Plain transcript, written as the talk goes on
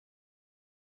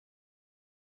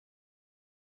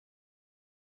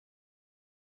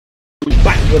We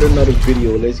back with another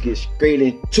video. Let's get straight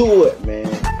into it, man.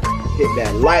 Hit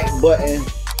that like button,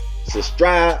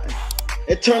 subscribe,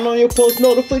 and turn on your post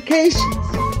notifications.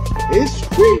 It's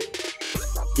free.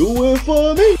 Do it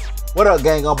for me. What up,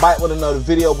 gang? I'm back with another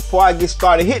video. Before I get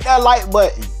started, hit that like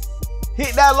button.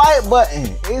 Hit that like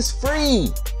button. It's free.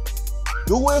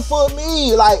 Do it for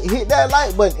me. Like, hit that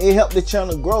like button. It helps the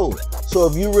channel grow. So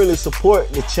if you really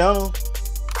support the channel,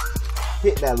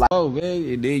 hit that like. Oh man,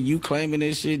 and then you claiming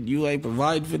this shit, you ain't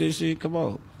providing for this shit. Come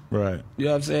on, Right. you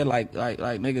know what I'm saying? Like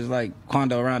niggas like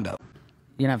Quando, Rondo.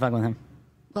 You're not fucking with him.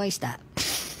 Boy, stop.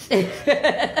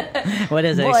 What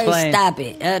is it? Boy, Explain. stop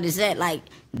it. Understand? Like,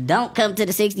 don't come to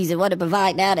the 60s and want to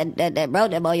provide now that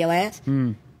broke them on your ass.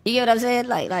 You get what I'm saying?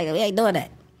 Like we ain't doing that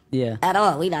Yeah. at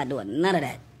all. We not doing none of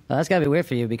that. Well, that's gotta be weird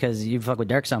for you because you fuck with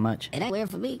Dirk so much. It ain't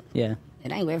weird for me. Yeah.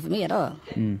 It ain't weird for me at all.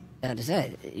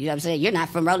 Understand? You know what I'm saying? You're not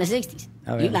from rolling 60s.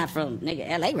 Oh, really? You're not from nigga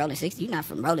LA rolling 60s. You're not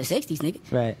from rolling 60s, nigga.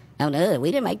 Right. On the hood, we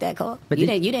didn't make that call. But you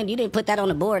didn't put that on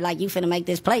the board like you finna make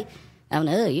this play. On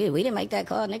the hood, we didn't make that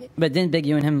call, nigga. But didn't Big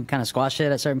U and him kind of squash it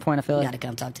at a certain point, I feel You like? gotta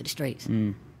come talk to the streets.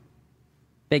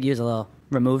 Big U's a little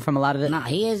removed from a lot of it. Nah,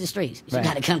 he is the streets. You Right.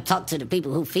 gotta come talk to the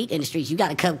people who feet in the streets. You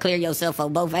gotta come clear yourself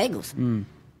on both angles. You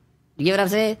get what I'm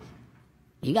saying?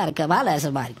 You gotta come holler at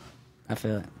somebody. I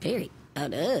feel it. Period.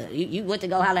 You went to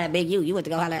go holler at Big U. You went to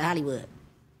go holler at Hollywood.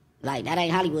 Like, that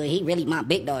ain't Hollywood. He really my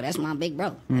big dog. That's my big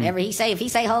bro. Whatever he say, if he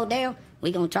say hold down,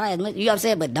 we gonna try as much. You know what I'm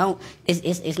saying? But don't.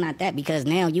 It's not that, because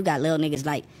now you got little niggas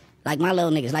like my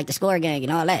little niggas, like the Score Gang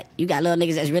and all that. You got little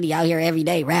niggas that's really out here every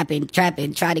day rapping,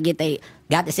 trapping, trying to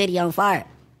got the city on fire.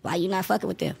 Why you not fucking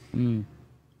with them?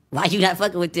 Why you not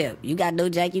fucking with them? You got New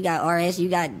Jack, you got RS, you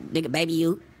got nigga Baby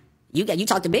U. You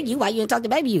talk to Big U. Why you didn't talk to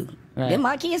Baby U? Right. Them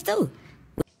my kids too.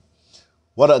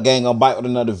 What up, gang? I'm back with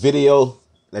another video.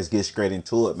 Let's get straight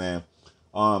into it, man.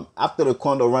 After the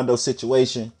Quando Rondo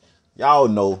situation, y'all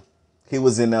know he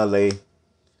was in LA.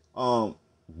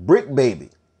 Bricc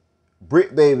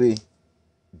Baby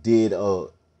did a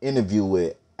interview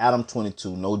with Adam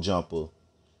 22, No Jumper,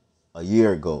 a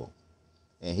year ago,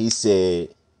 and he said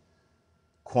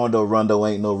Quando Rondo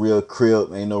ain't no real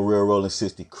Crip, ain't no real Rolling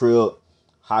 60 Crip.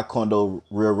 High Quando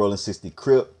real Rolling 60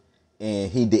 Crip.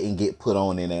 And he didn't get put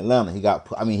on in Atlanta. He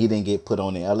didn't get put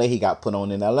on in LA. He got put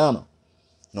on in Atlanta. You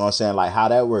know what I'm saying? Like, how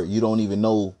that work? You don't even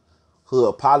know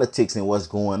hood politics and what's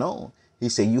going on. He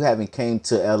said, you haven't came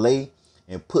to LA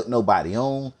and put nobody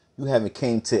on. You haven't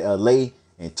came to LA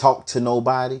and talked to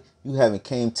nobody. You haven't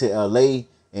came to LA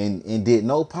and did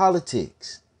no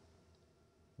politics.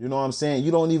 You know what I'm saying?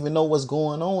 You don't even know what's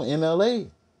going on in LA.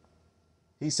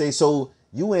 He say, so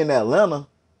you in Atlanta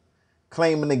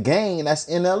claiming the gang that's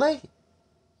in LA.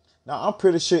 Now, I'm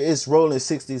pretty sure it's rolling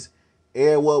 60s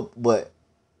everywhere, but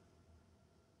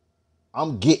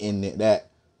I'm getting it that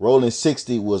rolling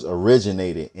 60 was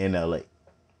originated in LA.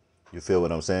 You feel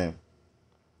what I'm saying?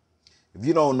 If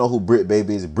you don't know who Bricc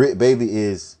Baby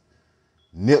is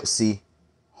Nipsey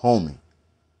homie.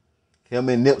 Him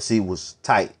and Nipsey was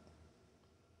tight.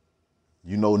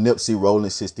 You know Nipsey rolling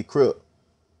 60 Crip.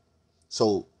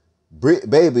 So Bricc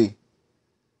Baby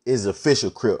is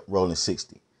official Crip rolling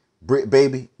 60. Bricc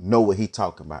Baby know what he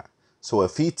talking about. So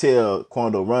if he tell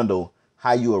Quando Rondo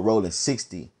how you a rolling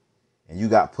 60 and you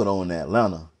got put on in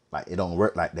Atlanta, like, it don't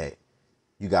work like that.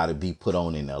 You got to be put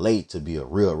on in LA to be a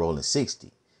real rolling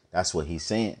 60. That's what he's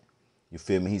saying. You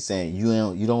feel me? He's saying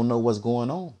you don't know what's going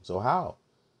on. So how?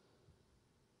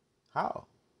 How?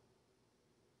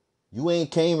 You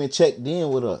ain't came and checked in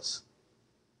with us.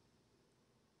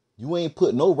 You ain't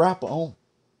put no rapper on.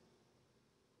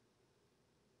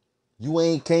 You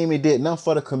ain't came and did nothing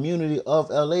for the community of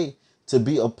LA to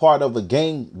be a part of a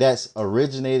gang that's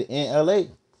originated in LA.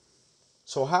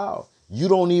 So how? You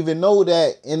don't even know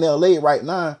that in LA right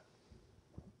now,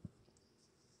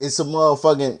 it's a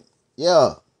motherfucking,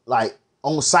 like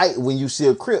on site when you see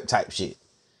a Crip type shit.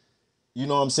 You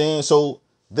know what I'm saying? So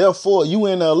therefore, you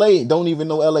in LA, don't even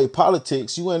know LA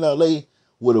politics. You in LA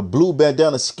with a blue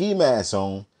bandana ski mask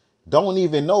on, don't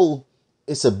even know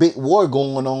it's a big war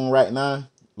going on right now.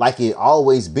 Like it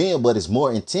always been, but it's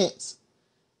more intense.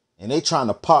 And they trying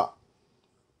to pop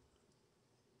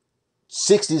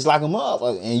 60s like a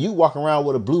motherfucker. And you walk around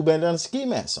with a blue bandana ski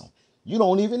mask on. You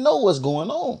don't even know what's going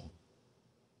on.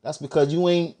 That's because you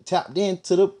ain't tapped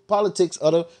into the politics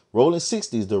of the rolling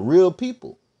 60s, the real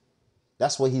people.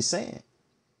 That's what he's saying.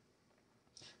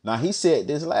 Now, he said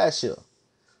this last year.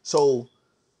 So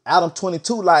Adam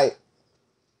 22, like,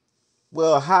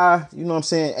 well, how, you know what I'm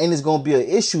saying? Ain't this going to be an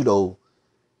issue, though,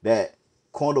 that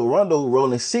Quando Rondo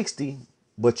rolling 60,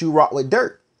 but you rock with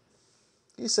Dirk?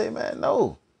 He say, man,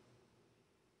 no.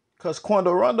 Because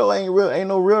Quando Rondo ain't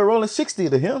no real rolling 60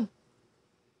 to him.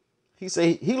 He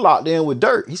say he locked in with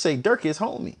Dirk. He say Dirk is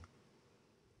homie.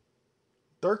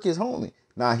 Dirk is homie.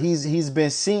 Now he's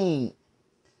been seen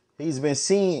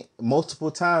multiple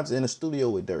times in the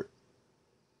studio with Dirk.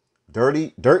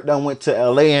 Dirk done went to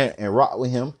LA and rocked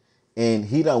with him, and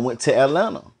he done went to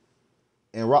Atlanta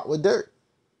and rocked with Dirk.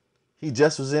 He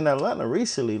just was in Atlanta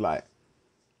recently, like,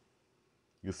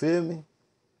 you feel me?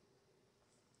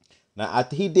 Now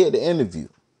after he did the interview,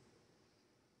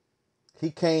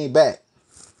 he came back.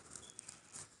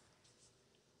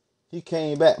 He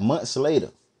came back months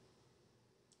later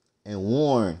and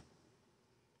warned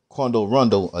Quando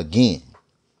Rondo again.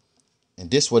 And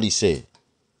this what he said.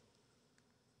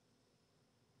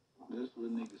 This what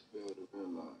niggas fail to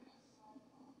realize.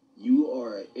 You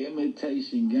are an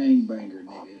imitation gangbanger,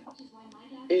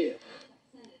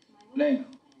 nigga.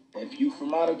 If you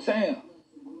from out of town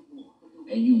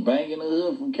and you banging the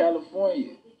hood from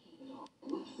California,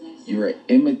 you're an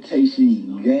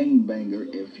imitation gangbanger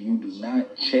if you do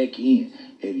not check in.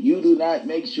 If you do not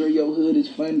make sure your hood is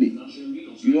funded.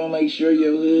 You don't make sure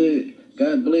your hood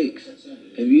got Bricc.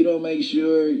 If you don't make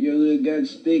sure your hood got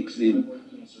sticks and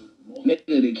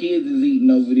nigga, the kids is eating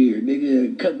over there.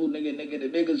 Nigga, the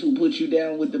niggas who put you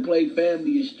down with the play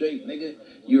family is straight, nigga.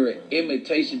 You're an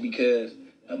imitation because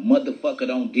a motherfucker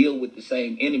don't deal with the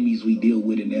same enemies we deal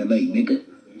with in LA, nigga.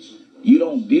 You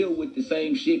don't deal with the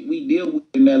same shit we deal with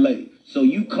in LA. So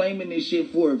you claiming this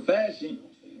shit for a fashion,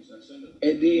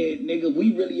 and then, nigga,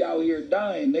 we really out here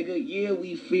dying, nigga. Yeah,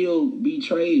 we feel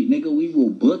betrayed, nigga. We will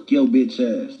book your bitch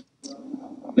ass.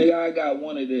 Nigga, I got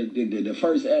one of the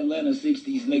first Atlanta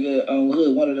 60s, nigga, on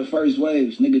hood, one of the first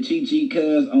waves. Nigga, Chi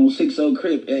Cuz on 60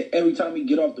 Crip. Every time he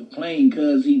get off the plane,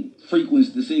 cuz he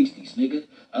frequents the 60s, nigga.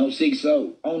 On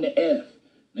 60, on the F.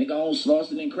 Nigga, on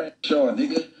Slauson and Crenshaw,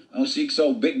 nigga. On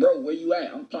 60, big bro, where you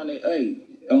at? I'm trying to, hey,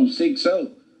 on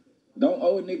 60. Don't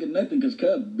owe a nigga nothing, cuz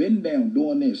cuz been down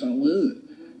doing this on hood.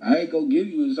 I ain't gonna give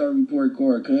you his report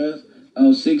card, cuz.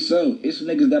 On 60, it's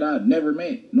niggas that I've never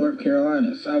met. North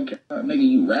Carolina, South Carolina. Nigga,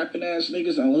 you rapping ass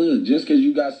niggas on hood. Just cause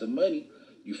you got some money,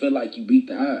 you feel like you beat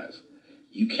the odds.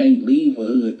 You can't leave a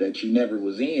hood that you never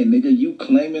was in, nigga. You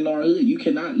claiming our hood. You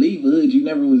cannot leave a hood you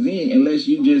never was in unless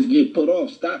you just get put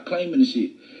off. Stop claiming the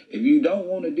shit. If you don't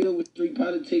want to deal with street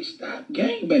politics, stop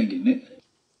gangbanging, nigga.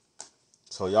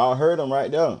 So y'all heard him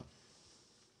right there.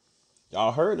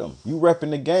 Y'all heard him. You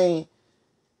repping the game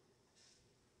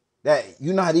that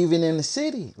you not even in the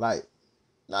city. Like,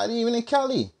 not even in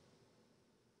Cali.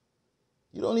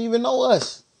 You don't even know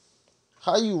us.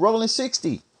 How you rolling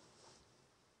 60?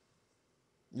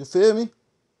 You feel me?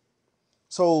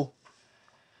 So,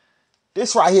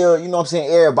 this right here, you know what I'm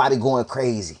saying? Everybody going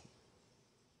crazy.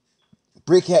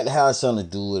 Bricc had to have something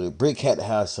to do with it. Bricc had to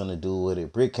have something to do with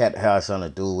it. Bricc had to have something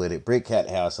to do with it. Bricc had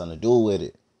to have something to do with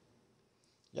it.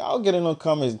 Y'all get in the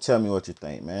comments and tell me what you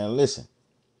think, man. Listen.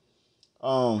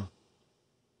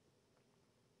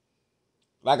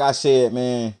 Like I said,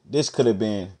 man, this could have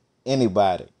been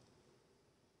anybody.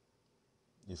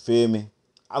 You feel me?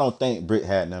 I don't think Bricc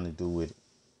had nothing to do with it.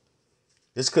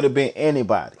 This could have been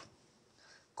anybody.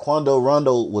 Quando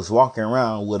Rondo was walking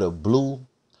around with a blue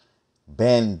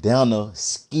bandana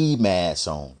ski mask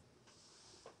on.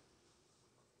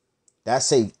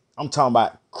 I'm talking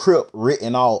about Crip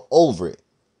written all over it.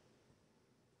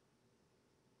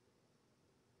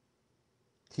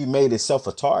 He made himself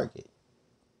a target.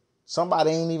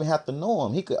 Somebody ain't even have to know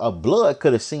him. A blood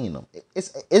could have seen him.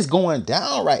 It's going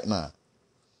down right now.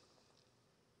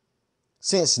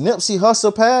 Since Nipsey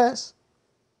Hussle passed,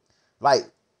 like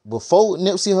before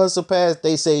Nipsey Hussle passed,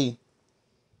 they say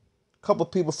a couple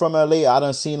people from LA, I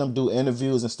done seen them do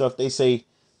interviews and stuff. They say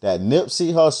that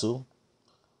Nipsey Hussle,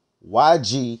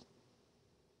 YG,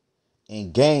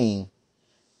 and Game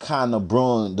kind of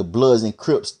brought the Bloods and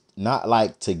Crips not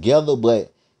like together,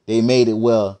 but they made it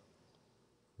well.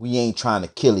 We ain't trying to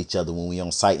kill each other when we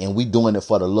on site, and we doing it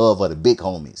for the love of the big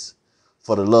homies,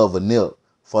 for the love of Nip,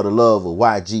 for the love of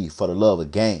YG, for the love of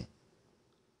Gang.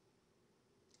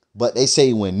 But they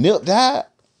say when Nip died,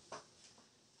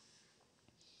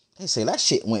 they say that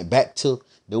shit went back to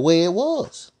the way it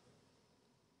was.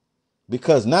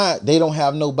 Because now they don't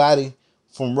have nobody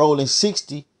from Rolling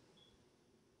 60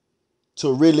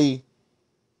 to really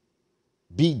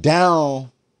be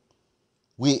down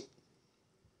with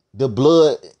the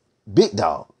blood big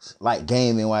dogs like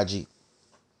Game and YG.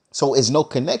 So it's no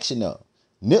connection there.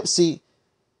 Nipsey,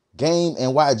 Game,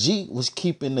 and YG was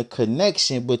keeping the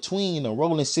connection between the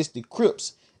Rolling 60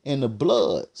 Crips and the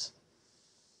Bloods.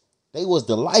 They was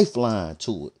the lifeline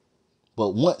to it. But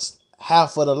once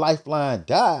half of the lifeline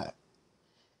died,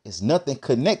 it's nothing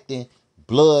connecting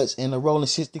Bloods and the Rolling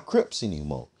 60 Crips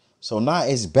anymore. So now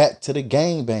it's back to the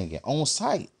gang banging on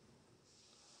site.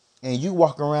 And you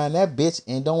walk around that bitch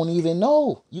and don't even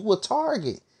know you a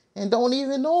target and don't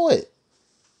even know it.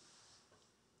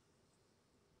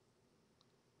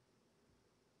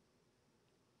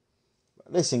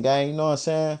 Listen, gang, you know what I'm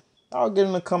saying? Y'all get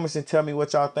in the comments and tell me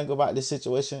what y'all think about this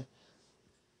situation.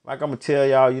 Like I'm going to tell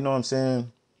y'all, you know what I'm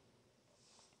saying?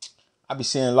 I be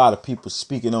seeing a lot of people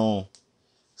speaking on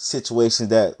situations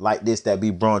that like this that be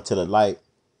brought to the light.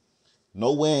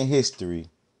 Nowhere in history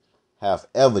have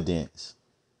evidence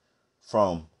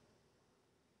from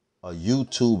a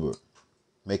YouTuber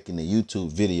making a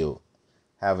YouTube video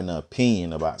having an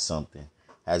opinion about something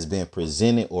has been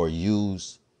presented or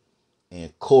used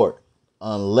in court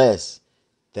unless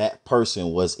that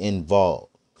person was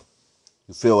involved.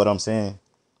 You feel what I'm saying?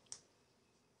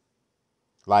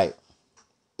 Like,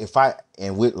 if I,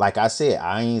 and with, like I said,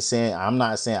 I'm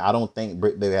not saying I don't think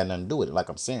Bricc Baby had nothing to do with it. Like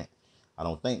I'm saying, I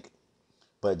don't think.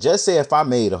 But just say if I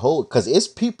made a whole, because it's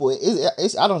people,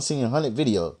 I don't see 100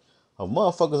 videos of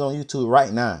motherfuckers on YouTube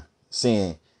right now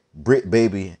saying Bricc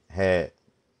Baby had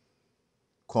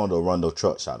Quando Rondo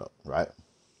truck shot up, right?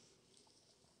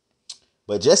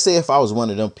 But just say if I was one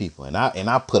of them people and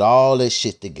I put all this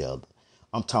shit together.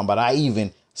 I'm talking about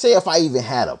if I even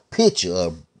had a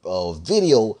picture or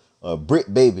video of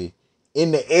Bricc Baby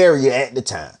in the area at the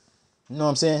time. You know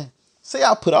what I'm saying? Say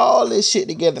I put all this shit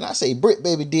together and I say Bricc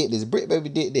Baby did this, Bricc Baby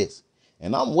did this.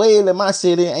 And I'm wailing my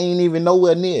city ain't even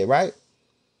nowhere near, right?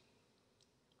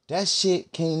 That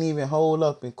shit can't even hold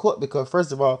up in court because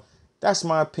first of all, that's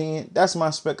my opinion. That's my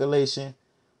speculation.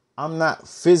 I'm not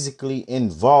physically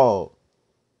involved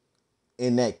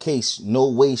in that case, no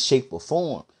way, shape, or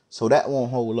form. So that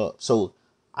won't hold up. So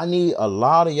I need a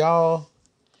lot of y'all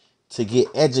to get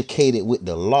educated with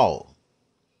the law.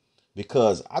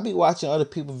 Because I be watching other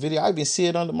people's videos. I be seeing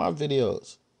it under my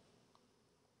videos.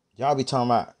 Y'all be talking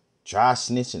about dry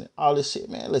snitching and all this shit,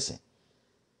 man. Listen.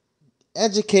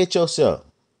 Educate yourself.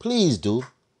 Please do.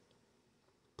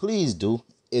 Please do.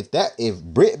 If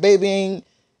Bricc Baby ain't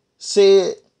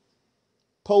said,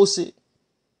 posted,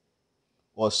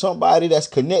 or somebody that's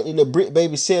connected to Bricc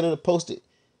Baby said it or posted,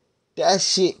 that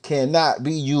shit cannot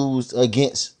be used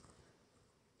against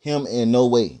him in no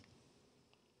way.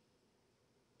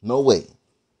 No way.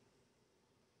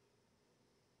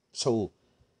 So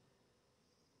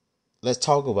let's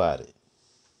talk about it.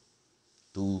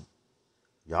 Do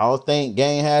y'all think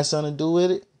gang has something to do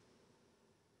with it?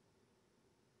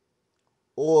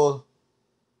 Or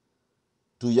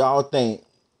do y'all think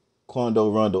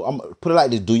Quando Rondo, I'm gonna put it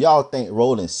like this, do y'all think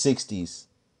rolling 60s,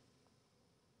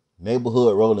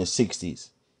 neighborhood rolling 60s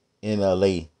in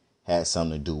LA had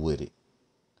something to do with it?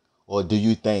 Or do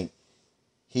you think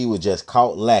he was just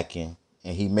caught lacking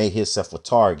and he made himself a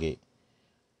target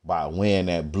by wearing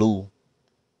that blue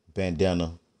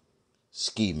bandana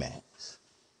ski mask?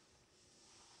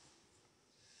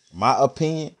 My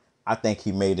opinion, I think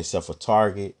he made himself a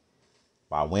target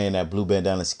by wearing that blue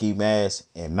bandana ski mask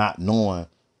and not knowing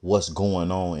what's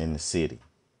going on in the city.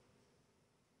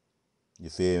 You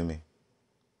feel me?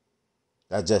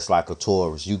 That's just like a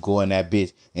tourist. You go in that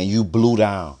bitch and you blew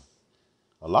down.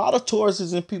 A lot of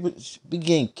tourists and people be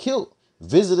getting killed.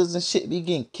 Visitors and shit be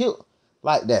getting killed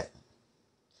like that.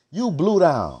 You blew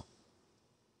down.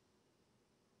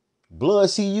 Blood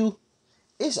see you.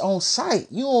 It's on sight.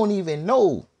 You don't even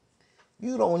know.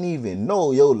 You don't even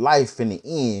know your life in the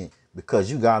end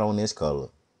because you got on this color.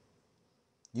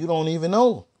 You don't even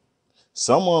know.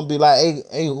 Someone be like,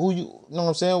 hey, who you know what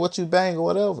I'm saying? What you bang or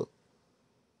whatever.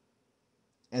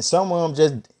 And some of them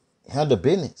just handle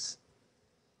business.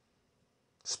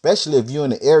 Especially if you're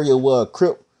in the area where a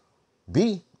Crip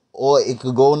be, or it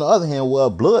could go on the other hand where a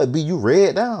blood be, you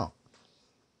red down.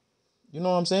 You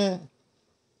know what I'm saying?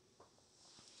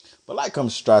 But like, come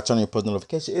subscribe, turn on your post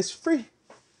notification. It's free.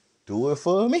 Do it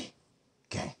for me.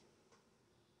 Okay.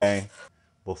 Okay.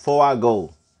 Before I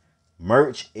go,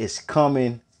 merch is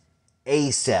coming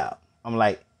ASAP. I'm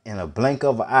like in a blink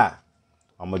of an eye.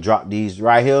 I'm gonna drop these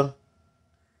right here.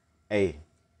 Hey,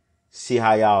 see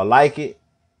how y'all like it.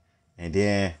 And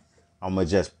then I'm gonna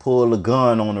just pull the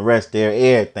gun on the rest there.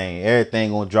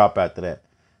 Everything gonna drop after that.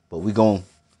 But we gonna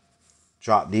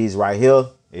drop these right here.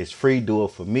 It's free. Do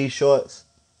it for me shorts.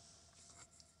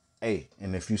 Hey,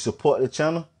 and if you support the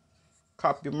channel,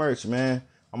 cop your merch, man.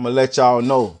 I'm gonna let y'all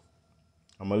know.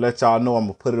 I'm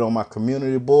gonna put it on my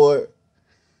community board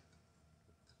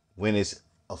when it's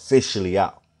officially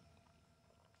out.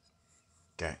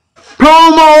 Okay.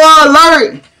 Promo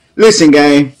alert! Listen,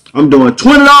 gang, I'm doing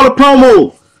 $20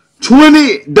 promo.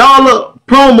 $20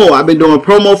 promo. I've been doing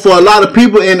promo for a lot of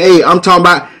people, and hey, I'm talking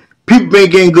about People been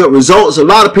getting good results. A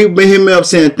lot of people been hitting me up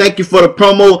saying, thank you for the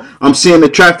promo. I'm seeing the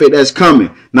traffic that's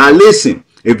coming. Now listen,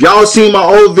 if y'all seen my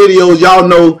old videos, y'all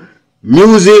know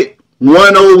Music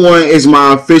 101 is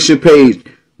my official page.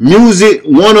 Music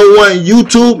 101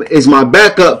 YouTube is my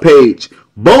backup page.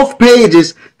 Both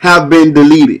pages have been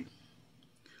deleted.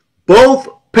 Both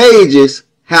pages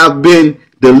have been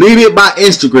deleted by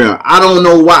Instagram. I don't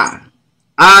know why.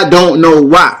 I don't know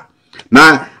why.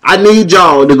 Now, I need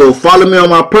y'all to go follow me on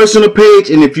my personal page.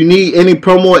 And if you need any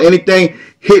promo or anything,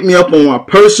 hit me up on my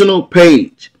personal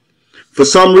page. For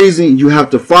some reason, you have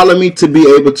to follow me to be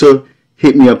able to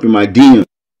hit me up in my DM.